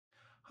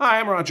Hi,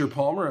 I'm Roger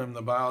Palmer. I'm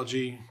the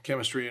Biology,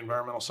 Chemistry,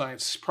 Environmental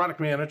Science Product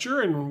Manager,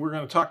 and we're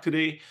going to talk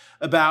today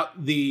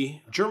about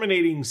the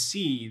germinating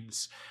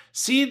seeds.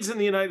 Seeds in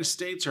the United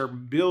States are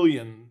 $1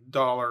 billion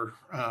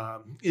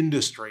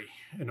industry.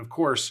 And of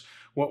course,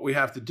 what we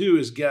have to do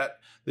is get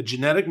the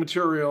genetic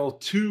material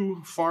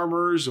to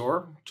farmers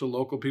or to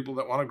local people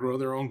that want to grow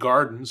their own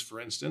gardens, for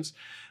instance,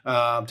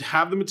 to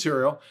have the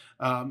material.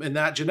 And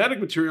that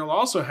genetic material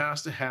also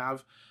has to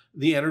have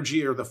the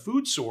energy or the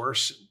food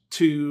source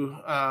to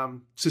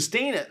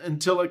sustain it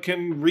until it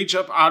can reach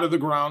up out of the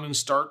ground and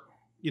start,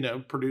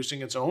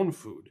 producing its own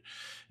food.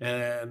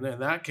 And in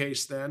that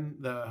case, then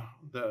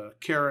the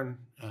care and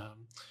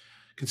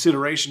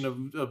consideration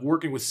of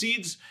working with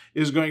seeds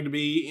is going to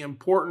be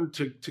important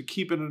to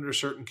keep it under a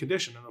certain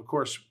condition. And of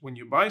course, when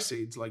you buy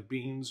seeds like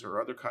beans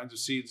or other kinds of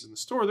seeds in the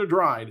store, they're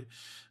dried.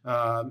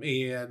 And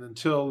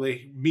until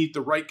they meet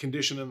the right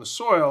condition in the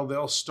soil,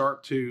 they'll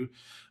start to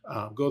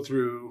go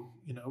through,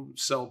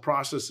 cell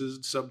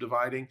processes,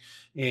 subdividing,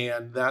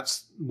 and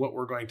that's what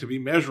we're going to be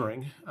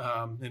measuring.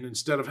 And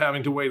instead of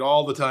having to wait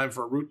all the time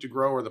for a root to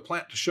grow or the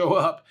plant to show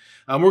up,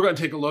 we're going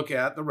to take a look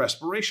at the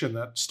respiration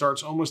that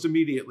starts almost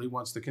immediately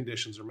once the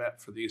conditions are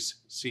met for these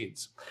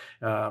seeds.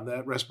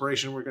 That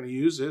respiration we're going to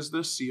use is the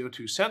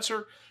CO2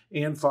 sensor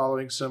and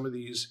following some of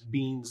these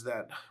beans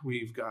that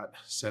we've got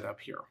set up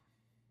here.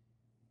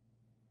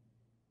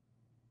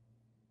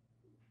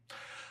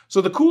 So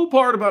the cool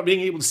part about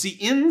being able to see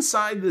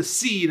inside the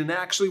seed and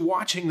actually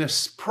watching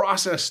this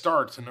process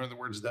start, in other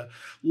words, the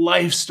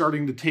life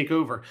starting to take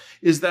over,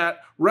 is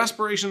that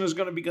respiration is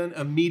going to begin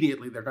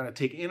immediately. They're going to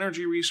take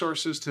energy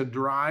resources to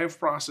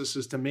drive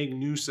processes to make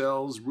new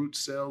cells, root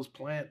cells,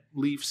 plant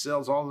leaf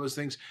cells, all of those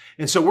things.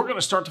 And so we're going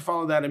to start to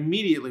follow that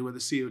immediately with a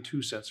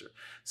CO2 sensor.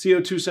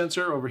 CO2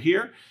 sensor over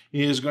here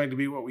is going to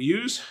be what we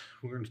use.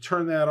 We're going to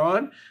turn that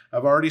on.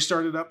 I've already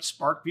started up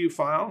SparkView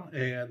file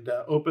and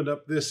opened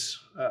up this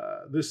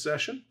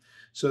session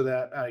so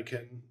that I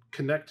can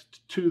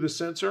connect to the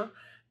sensor,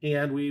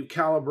 and we've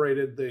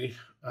calibrated the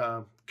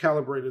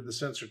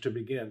sensor to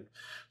begin.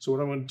 So what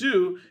I'm going to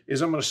do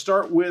is I'm going to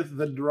start with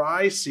the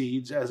dry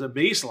seeds as a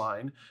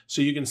baseline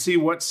so you can see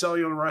what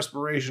cellular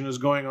respiration is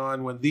going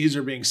on when these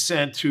are being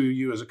sent to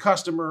you as a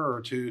customer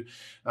or to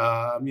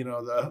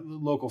the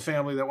local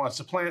family that wants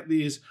to plant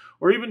these,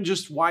 or even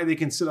just why they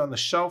can sit on the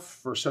shelf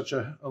for such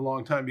a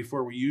long time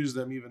before we use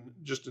them, even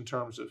just in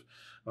terms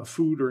of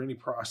food or any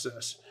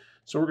process.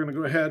 So we're going to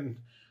go ahead and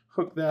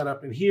hook that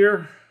up in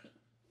here,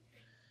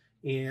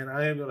 and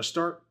I am going to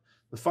start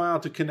the file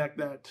to connect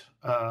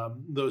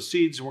those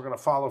seeds, and we're going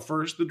to follow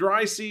first the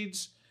dry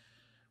seeds.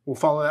 We'll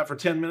follow that for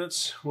 10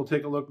 minutes. We'll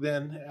take a look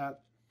then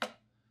at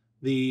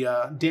the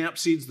damp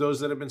seeds, those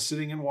that have been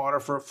sitting in water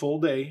for a full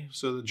day.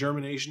 So the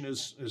germination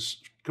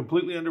is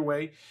completely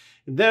underway.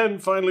 And then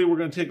finally, we're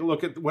going to take a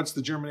look at what's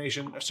the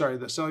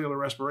the cellular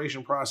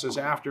respiration process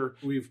after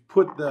we've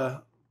put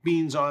the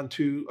beans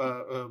onto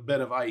a bed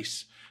of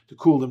ice to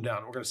cool them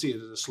down. We're going to see,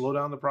 does it slow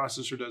down the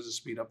process or does it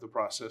speed up the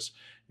process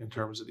in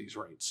terms of these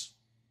rates?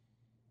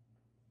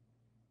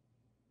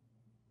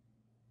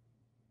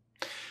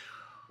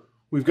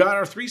 We've got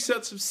our 3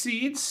 sets of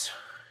seeds.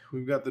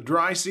 We've got the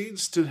dry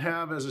seeds to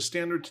have as a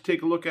standard to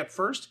take a look at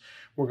first.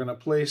 We're going to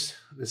place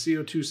the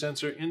CO2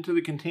 sensor into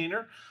the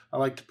container. I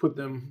like to put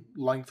them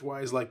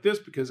lengthwise like this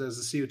because as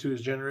the CO2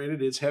 is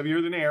generated, it's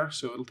heavier than air,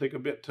 so it'll take a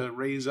bit to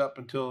raise up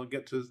until it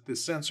gets to the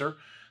sensor.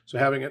 So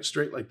having it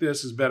straight like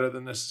this is better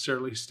than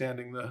necessarily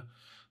standing the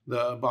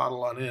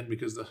bottle on end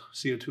because the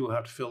CO2 will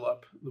have to fill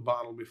up the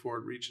bottle before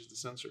it reaches the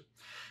sensor.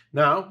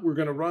 Now we're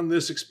going to run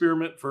this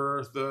experiment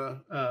for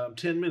the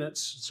 10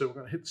 minutes. So we're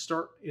going to hit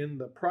start in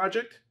the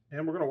project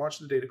and we're going to watch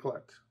the data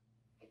collect.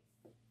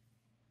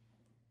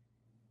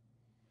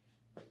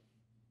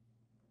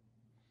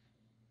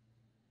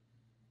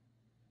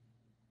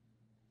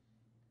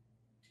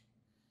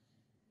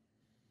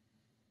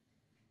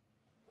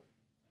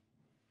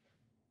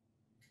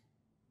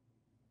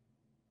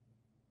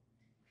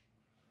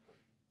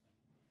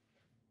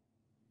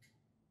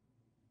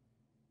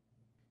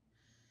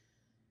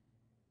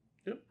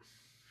 Yep.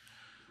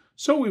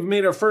 So we've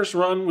made our first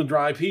run with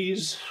dry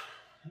peas.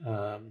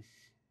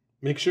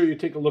 Make sure you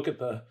take a look at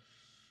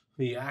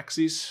the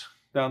axes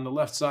down the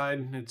left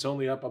side. It's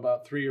only up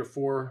about 3 or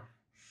 4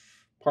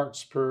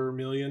 parts per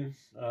million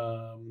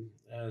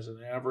as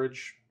an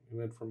average. We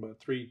went from about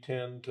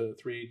 310 to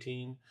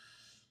 318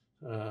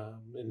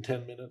 in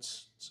 10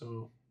 minutes.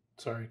 So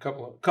sorry, a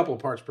couple of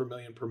parts per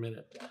million per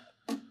minute.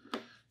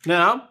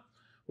 Now,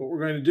 what we're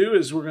going to do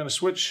is we're going to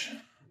switch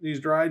these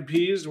dried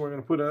peas, and we're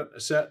going to put a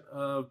set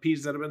of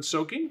peas that have been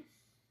soaking.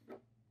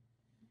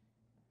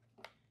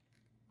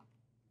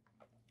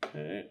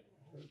 Okay,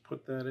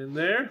 put that in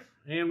there,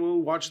 and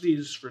we'll watch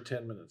these for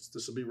 10 minutes.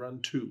 This will be run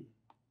 2.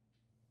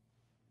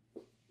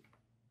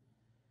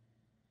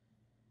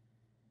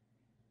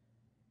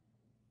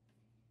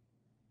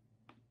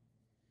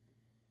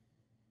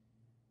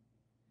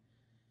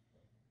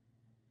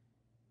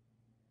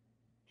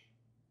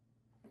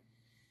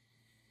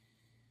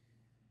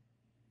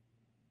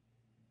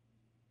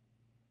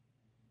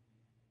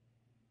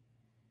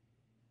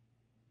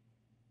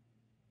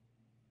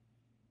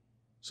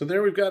 So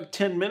there we've got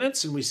 10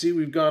 minutes, and we see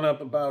we've gone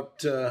up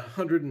about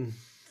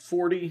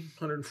 140,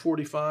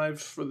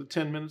 145 for the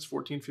 10 minutes,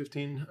 14,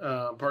 15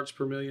 parts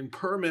per million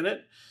per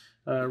minute,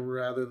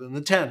 rather than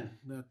the 10.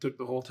 That took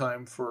the whole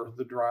time for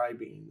the dry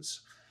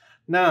beans.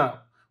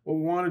 Now, what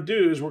we want to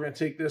do is we're going to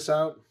take this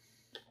out.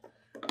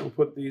 We'll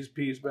put these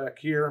peas back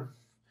here.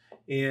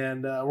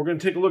 And we're going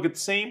to take a look at the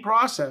same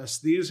process.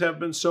 These have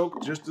been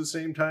soaked just at the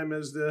same time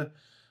as the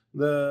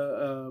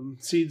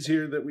seeds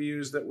here that we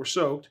used that were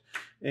soaked.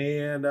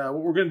 And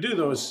what we're going to do,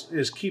 though,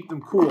 is keep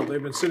them cool.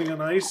 They've been sitting on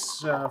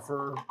ice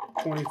for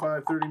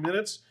 25, 30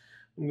 minutes.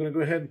 I'm going to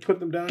go ahead and put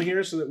them down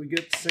here so that we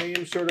get the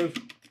same sort of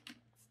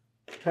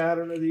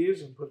pattern of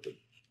these, and put the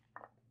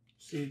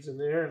seeds in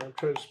there, and I'll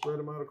try to spread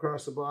them out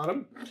across the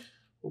bottom.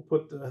 We'll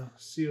put the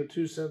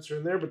CO2 sensor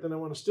in there, but then I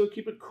want to still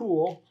keep it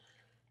cool.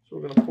 So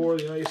we're going to pour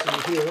the ice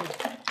in here.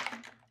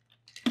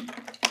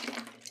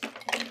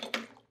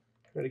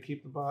 Try to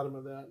keep the bottom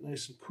of that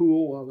nice and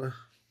cool while the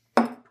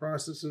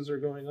processes are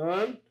going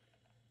on.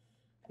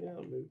 Yeah,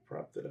 I'll maybe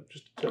prop that up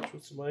just a touch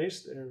with some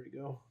ice. There we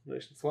go,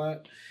 nice and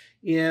flat.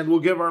 And we'll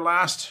give our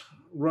last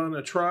run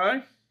a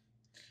try,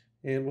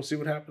 and we'll see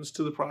what happens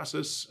to the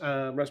process,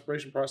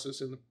 respiration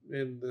process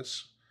in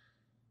this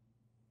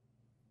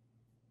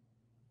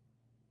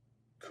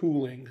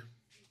cooling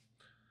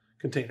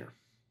container.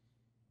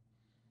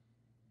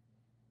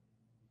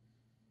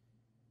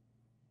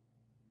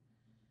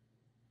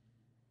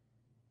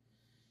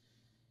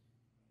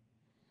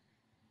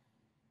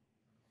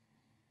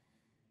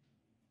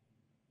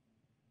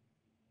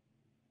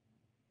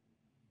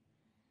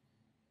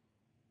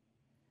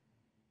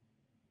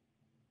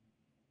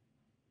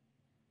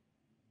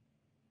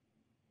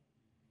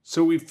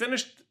 So we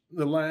finished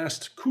the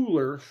last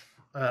cooler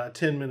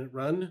 10-minute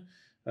run.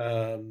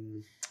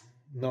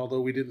 Although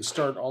we didn't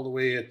start all the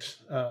way at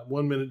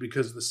 1 minute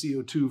because the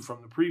CO2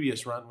 from the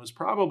previous run was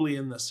probably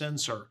in the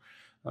sensor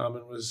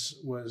and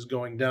was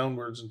going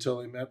downwards until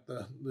they met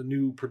the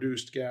new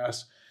produced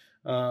gas.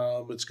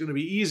 It's going to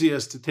be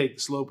easiest to take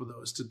the slope of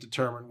those to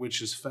determine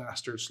which is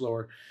faster or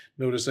slower.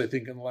 Notice, I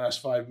think in the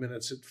last 5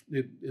 minutes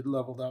it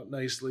leveled out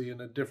nicely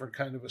in a different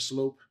kind of a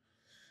slope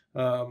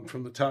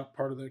from the top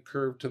part of that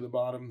curve to the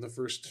bottom, the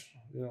first,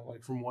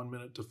 like from 1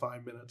 minute to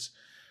 5 minutes.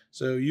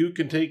 So you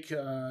can take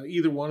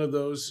either one of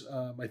those.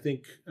 I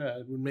think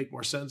it would make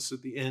more sense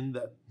at the end,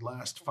 that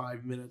last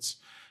 5 minutes,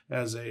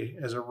 as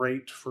a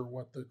rate for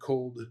what the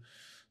cold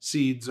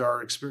seeds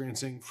are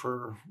experiencing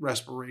for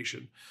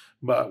respiration.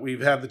 But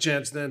we've had the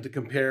chance then to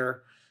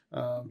compare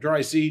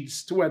dry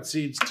seeds to wet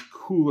seeds to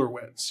cooler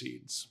wet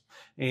seeds.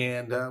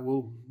 And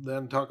we'll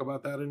then talk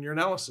about that in your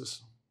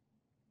analysis.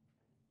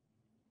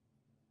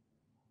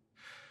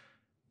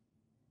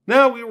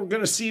 Now we were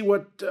going to see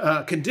what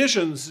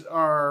conditions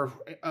are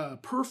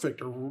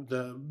perfect, or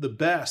the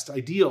best,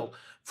 ideal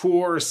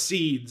for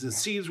seeds. And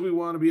seeds we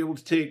want to be able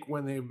to take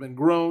when they've been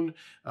grown,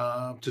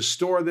 to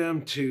store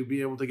them, to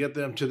be able to get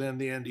them to then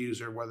the end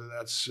user, whether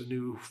that's a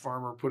new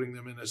farmer putting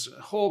them in as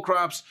whole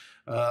crops,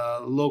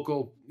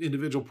 local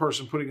individual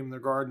person putting them in their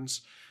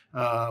gardens.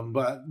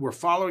 But we're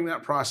following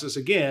that process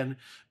again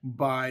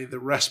by the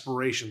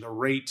respiration, the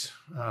rate,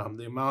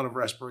 the amount of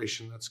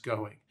respiration that's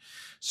going.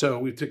 So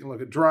we've taken a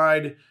look at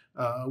dried,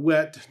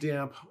 wet,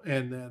 damp,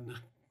 and then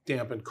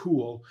damp and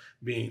cool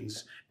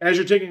beans. As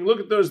you're taking a look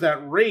at those,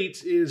 that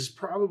rate is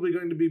probably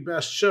going to be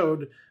best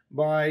showed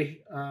by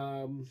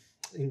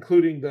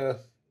including the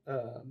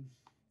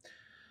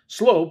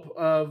slope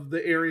of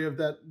the area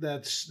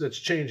that's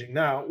changing.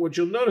 Now, what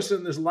you'll notice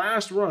in this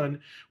last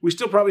run, we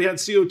still probably had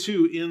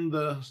CO2 in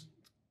the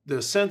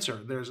sensor.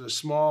 There's a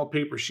small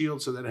paper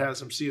shield so that it has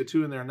some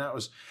CO2 in there, and that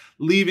was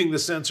leaving the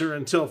sensor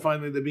until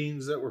finally the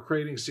beans that were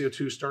creating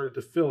CO2 started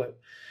to fill it.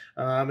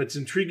 It's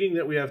intriguing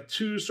that we have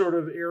two sort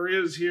of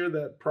areas here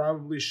that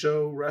probably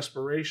show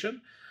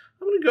respiration.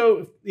 I'm going to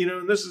go,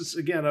 and this is,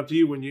 again, up to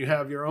you when you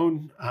have your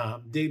own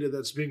data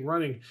that's being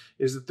running,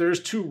 is that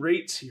there's two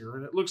rates here.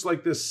 And it looks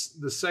like the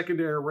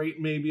secondary rate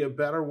may be a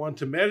better one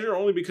to measure,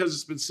 only because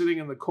it's been sitting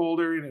in the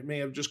cold area and it may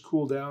have just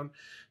cooled down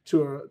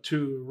to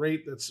a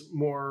rate that's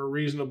more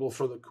reasonable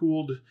for the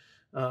cooled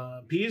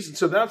peas. And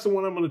so that's the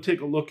one I'm going to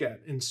take a look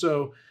at. And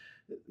so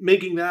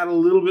making that a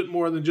little bit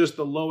more than just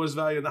the lowest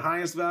value and the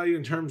highest value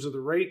in terms of the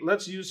rate,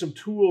 let's use some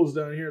tools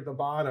down here at the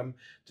bottom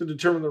to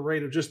determine the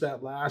rate of just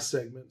that last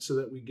segment so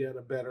that we get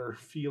a better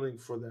feeling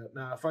for that.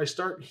 Now, if I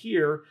start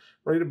here,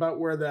 right about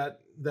where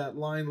that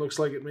line looks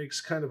like it makes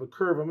kind of a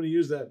curve, I'm going to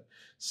use that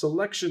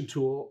selection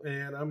tool,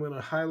 and I'm going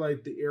to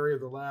highlight the area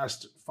of the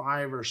last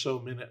 5 or so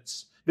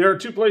minutes. There are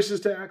two places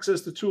to access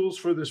the tools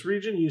for this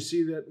region. You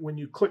see that when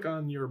you click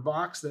on your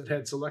box that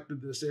had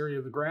selected this area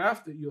of the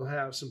graph, that you'll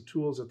have some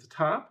tools at the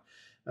top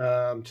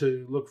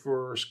to look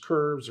for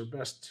curves or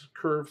best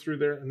curve through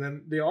there. And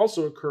then they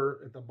also occur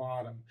at the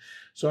bottom.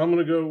 So I'm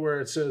going to go where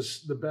it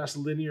says the best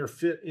linear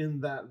fit in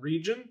that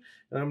region.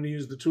 And I'm going to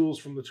use the tools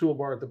from the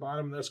toolbar at the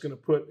bottom. That's going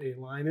to put a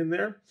line in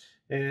there.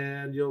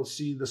 And you'll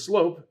see the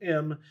slope,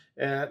 M,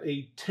 at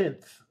a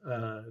 10th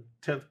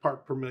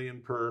part per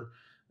million per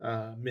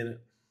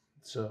minute.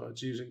 So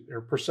it's using,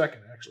 or per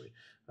second actually.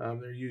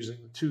 They're using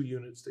the 2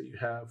 units that you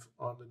have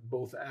on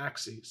both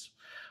axes.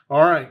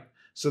 All right,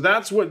 so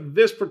that's what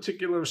this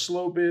particular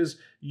slope is.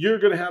 You're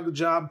going to have the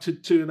job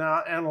to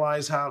now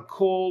analyze how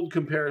cold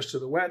compares to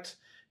the wet.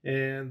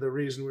 And the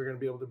reason we're going to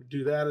be able to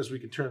do that is we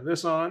can turn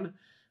this on.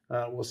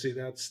 We'll see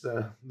that's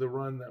the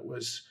run that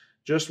was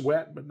just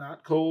wet but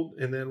not cold.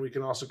 And then we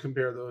can also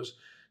compare those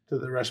to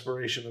the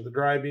respiration of the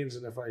dry beans.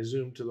 And if I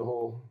zoom to the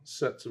whole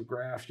sets of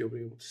graph, you'll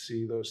be able to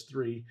see those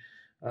 3.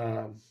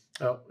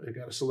 Oh, I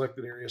got a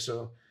selected area,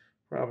 so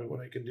probably what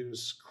I can do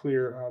is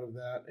clear out of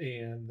that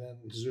and then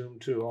zoom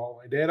to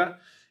all my data.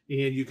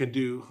 And you can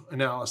do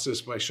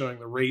analysis by showing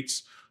the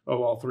rates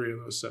of all 3 of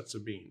those sets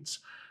of beans.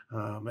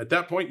 At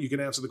that point, you can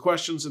answer the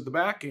questions at the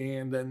back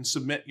and then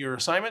submit your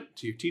assignment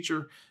to your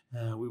teacher.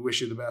 We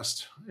wish you the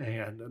best,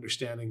 and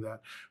understanding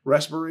that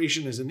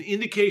respiration is an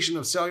indication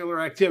of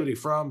cellular activity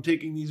from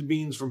taking these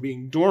beans from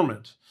being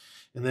dormant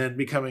and then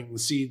becoming the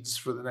seeds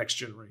for the next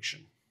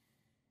generation.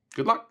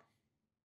 Good luck.